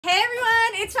Hey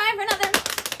everyone, it's time for another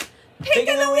Pick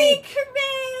of the Week!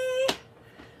 Hooray!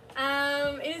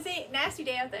 It is a nasty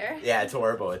day out there. Yeah, it's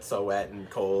horrible. It's so wet and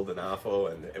cold and awful,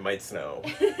 and it might snow.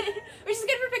 Which is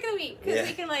good for Pick of the Week, because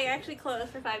we can like actually close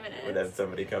for 5 minutes. Without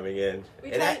somebody coming in.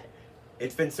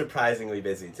 It's been surprisingly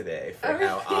busy today for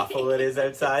how awful it is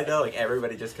outside, though. Like,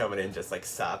 everybody just coming in just, like,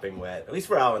 sopping wet. At least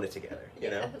we're all in it together,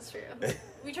 you know? Yeah, that's true.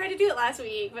 We tried to do it last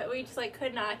week, but we just, like,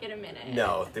 could not get a minute.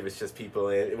 No, there was just people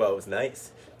in. Well, it was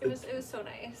nice. It was so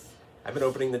nice. I've been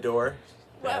opening the door.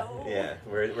 Whoa. Yeah,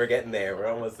 we're getting there. We're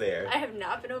almost there. I have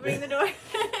not been opening the door.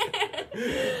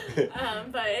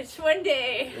 But it's one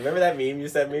day. Remember that meme you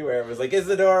sent me where it was like, is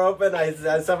the door open?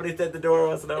 Somebody said the door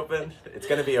wasn't open. It's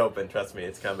going to be open. Trust me,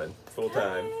 it's coming. Full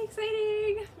time.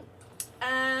 Exciting.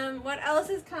 What else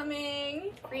is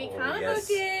coming? Free Comic Book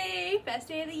Day. Best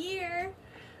day of the year.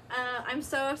 I'm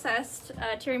so obsessed.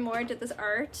 Terry Moore did this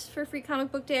art for Free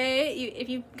Comic Book Day. If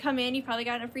you come in, you probably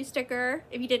got a free sticker.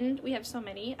 If you didn't, we have so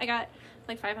many. I got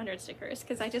like 500 stickers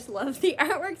because I just love the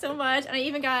artwork so much. And I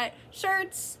even got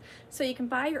shirts, so you can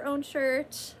buy your own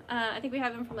shirt. I think we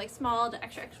have them from like small to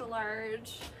extra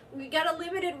large. We got a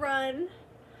limited run,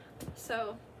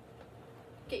 so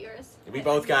get yours. We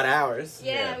both got ours.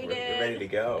 Yeah, we did. We're ready to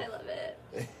go. I love it.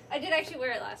 I did actually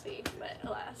wear it last week, but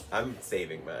alas. I'm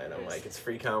saving mine. I'm like, it's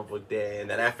Free Comic Book Day, and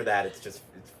then after that, it's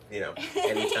you know,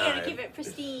 anytime. You gotta keep it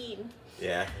pristine.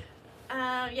 Yeah.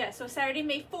 Yeah, so Saturday,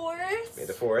 May 4th. May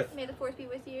the 4th. May the 4th be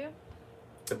with you.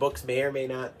 The books may or may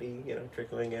not be, you know,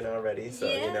 trickling in already, so,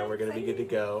 you know, we're going to be good to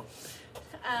go.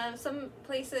 Some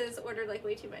places ordered, like,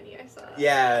 way too many, I saw.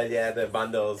 Yeah, the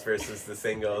bundles versus the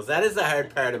singles. That is the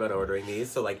hard part about ordering these.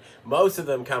 So, like, most of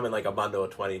them come in, like, a bundle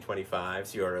of 20, 25,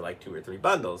 so you order, like, 2 or 3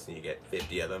 bundles, and you get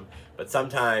 50 of them. But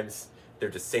sometimes they're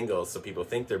just singles, so people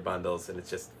think they're bundles, and it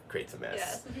just creates a mess.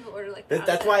 Yeah, some people order, like,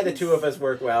 that's why the two of us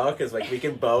work well, because, like, we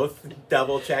can both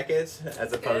double check it,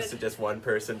 as opposed to just one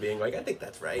person being like, I think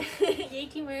that's right. Yay,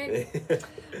 teamwork.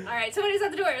 Alright, somebody's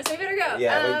at the door, so we better go.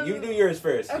 Yeah, well, you do yours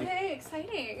first. Okay,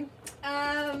 exciting.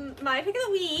 My pick of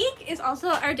the week is also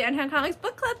our Downtown Comics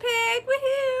Book Club pick.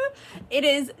 Woohoo! It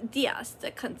is Días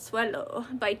de Consuelo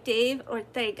by Dave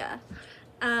Ortega.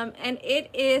 And it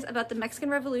is about the Mexican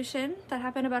Revolution that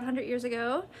happened about 100 years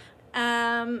ago.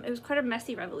 It was quite a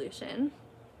messy revolution.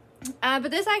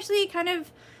 But this actually kind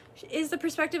of is the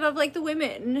perspective of, like, the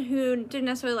women who didn't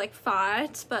necessarily, like,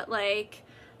 fought, but, like,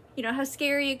 you know, how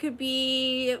scary it could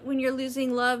be when you're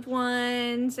losing loved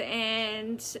ones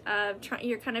and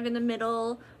you're kind of in the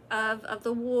middle of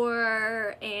the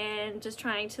war and just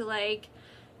trying to, like,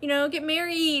 you know, get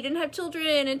married and have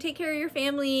children and take care of your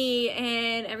family,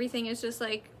 and everything is just,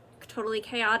 like, totally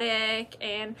chaotic.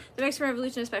 And the Mexican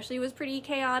Revolution especially was pretty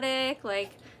chaotic. Like,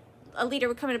 a leader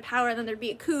would come into power and then there'd be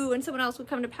a coup and someone else would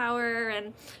come to power,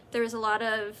 and there was a lot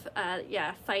of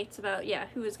fights about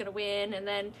who was gonna win, and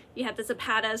then you had the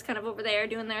Zapatas kind of over there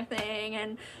doing their thing.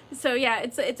 And so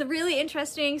it's a really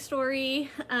interesting story,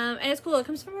 and it's cool. It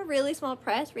comes from a really small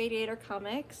press, Radiator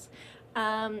Comics,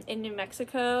 in New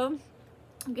Mexico.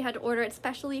 We had to order it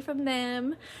specially from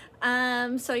them,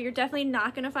 so you're definitely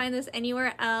not going to find this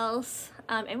anywhere else,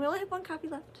 and we only have 1 copy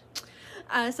left,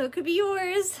 so it could be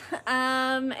yours.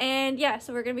 And yeah,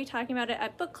 so we're going to be talking about it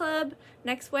at book club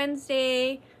next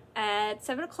Wednesday at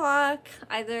 7 o'clock,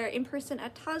 either in person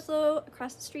at Taslo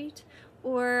across the street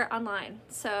or online,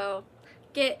 so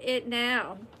get it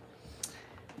now.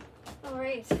 All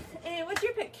right, and what's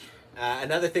your pick?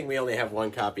 Another thing we only have 1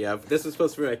 copy of. This was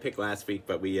supposed to be my pick last week,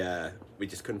 but we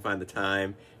just couldn't find the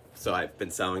time, so I've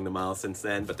been selling them all since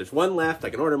then. But there's 1 left. I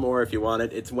can order more if you want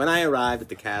it. It's When I Arrived at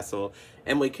the Castle.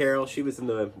 Emily Carroll, she was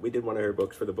we did one of her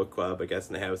books for the book club, I guess,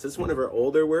 in the house. This is one of her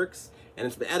older works, and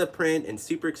it's been out of print and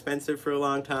super expensive for a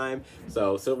long time.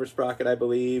 So Silver Sprocket, I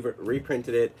believe,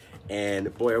 reprinted it,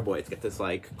 and boy oh boy, it's got this,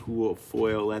 like, cool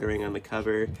foil lettering on the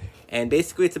cover. And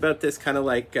basically it's about this kind of,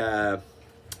 like,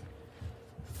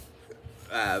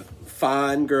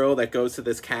 fawn girl that goes to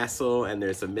this castle, and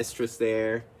there's a mistress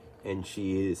there, and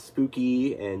she is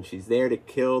spooky, and she's there to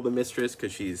kill the mistress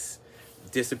because she's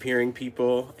disappearing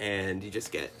people. And you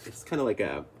just get, it's kind of like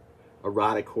a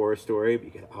erotic horror story, but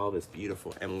you get all this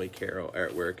beautiful Emily Carroll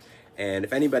artwork. And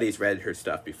if anybody's read her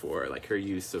stuff before, like, her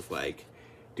use of, like,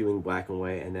 doing black and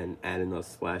white and then adding those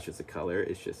splashes of color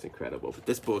is just incredible. But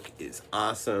this book is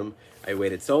awesome. I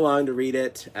waited so long to read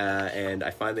it, and I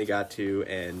finally got to,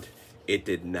 and it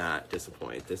did not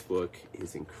disappoint. This book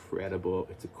is incredible.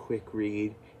 It's a quick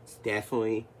read. It's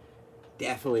definitely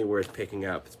worth picking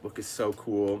up. This book is so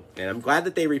cool, and I'm glad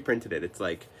that they reprinted it. It's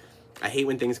like, I hate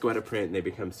when things go out of print and they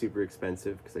become super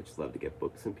expensive, because I just love to get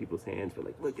books in people's hands. But,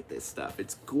 like, look at this stuff.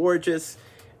 It's gorgeous,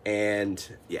 and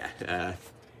yeah,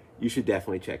 you should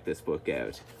definitely check this book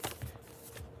out.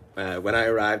 When I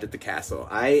arrived at the castle,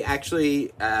 I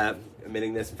actually,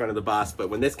 admitting this in front of the boss, but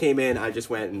when this came in, I just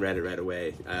went and read it right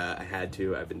away. I had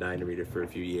to. I've been dying to read it for a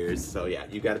few years. So yeah,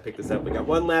 you got to pick this up. We got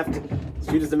one left.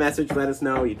 Shoot us a message. Let us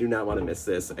know. You do not want to miss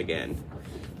this again.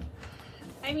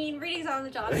 I mean, reading's on the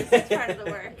job. It's part of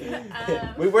the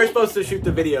work. We were supposed to shoot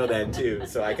the video then too,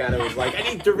 so I kind of was like, I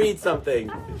need to read something.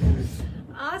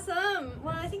 Awesome.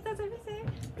 Well, I think that's everything.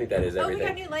 I think that is everything. Oh, we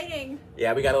got new lighting.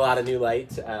 Yeah, we got a lot of new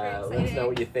light. Let us know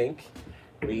what you think.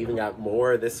 We even got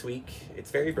more this week. It's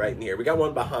very bright in here. We got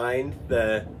one behind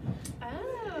the...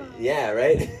 Oh. Yeah,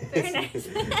 right? Very nice.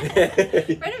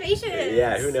 Renovations.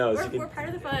 Yeah, who knows? We're part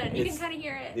of the fun. You can kind of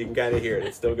hear it. You can kind of hear it.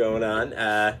 It's still going on.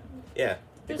 Yeah.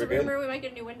 There's a rumor we might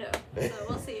get a new window, so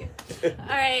we'll see. All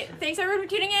right. Thanks, everyone, for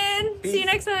tuning in. Peace. See you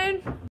next time.